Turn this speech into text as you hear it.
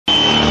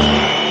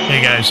Hey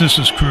guys, this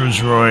is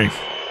Cruise Roy.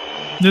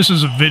 This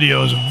is a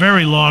video, it's a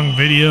very long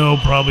video,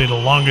 probably the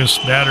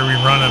longest battery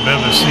run I've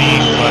ever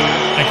seen, but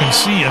I can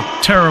see a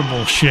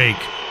terrible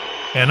shake.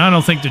 And I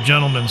don't think the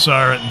gentleman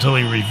saw it until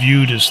he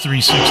reviewed his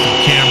 360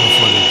 camera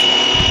footage.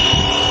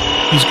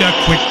 He's got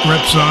quick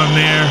grips on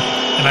there,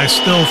 and I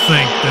still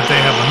think that they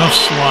have enough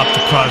slop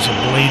to cause a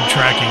blade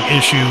tracking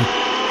issue.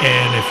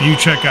 And if you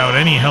check out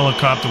any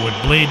helicopter with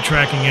blade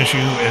tracking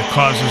issue, it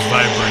causes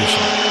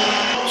vibration.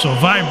 So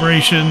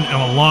vibration in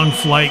a long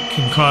flight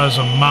can cause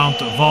a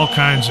mount of all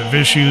kinds of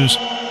issues.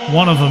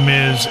 One of them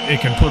is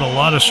it can put a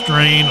lot of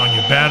strain on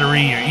your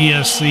battery, your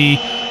ESC,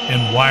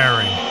 and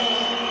wiring.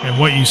 And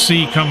what you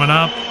see coming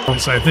up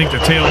is I think the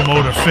tail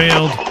motor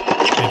failed.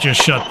 It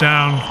just shut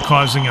down,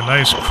 causing a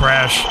nice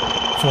crash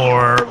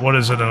for, what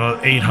is it, an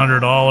 $800,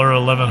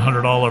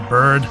 $1,100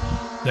 bird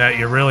that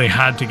you really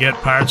had to get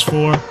parts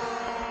for.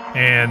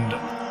 And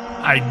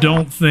I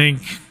don't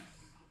think...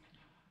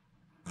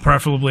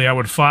 Preferably, I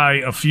would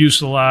fly a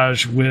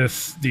fuselage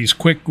with these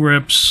quick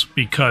grips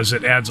because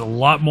it adds a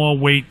lot more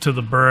weight to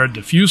the bird.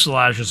 The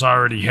fuselage is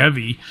already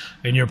heavy,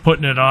 and you're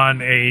putting it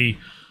on a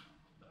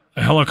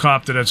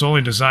helicopter that's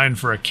only designed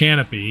for a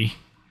canopy.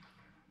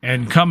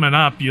 And coming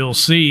up, you'll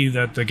see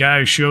that the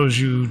guy shows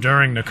you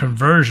during the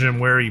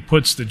conversion where he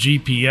puts the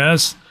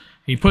GPS.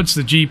 He puts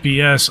the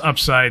GPS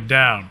upside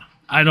down.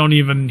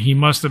 He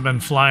must have been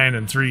flying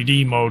in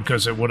 3D mode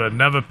because it would have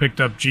never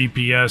picked up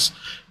GPS,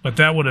 but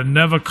that would have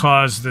never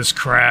caused this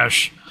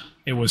crash.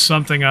 It was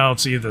something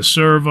else, either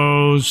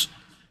servos,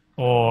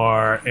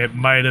 or it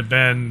might have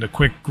been the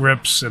quick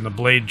grips and the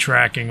blade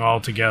tracking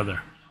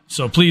altogether.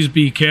 So please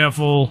be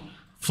careful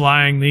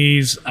flying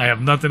these. I have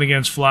nothing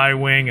against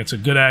Flywing. It's a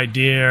good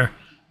idea.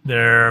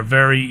 They're a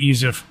very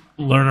easy,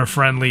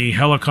 learner-friendly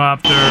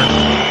helicopter,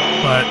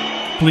 but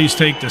please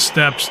take the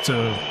steps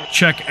to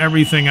check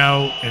everything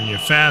out and your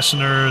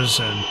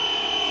fasteners and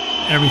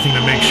everything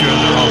to make sure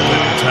they're all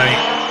good and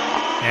tight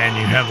and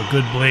you have a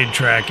good blade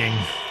tracking.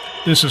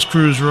 This is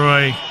Cruise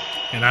Roy,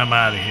 and I'm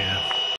out of here.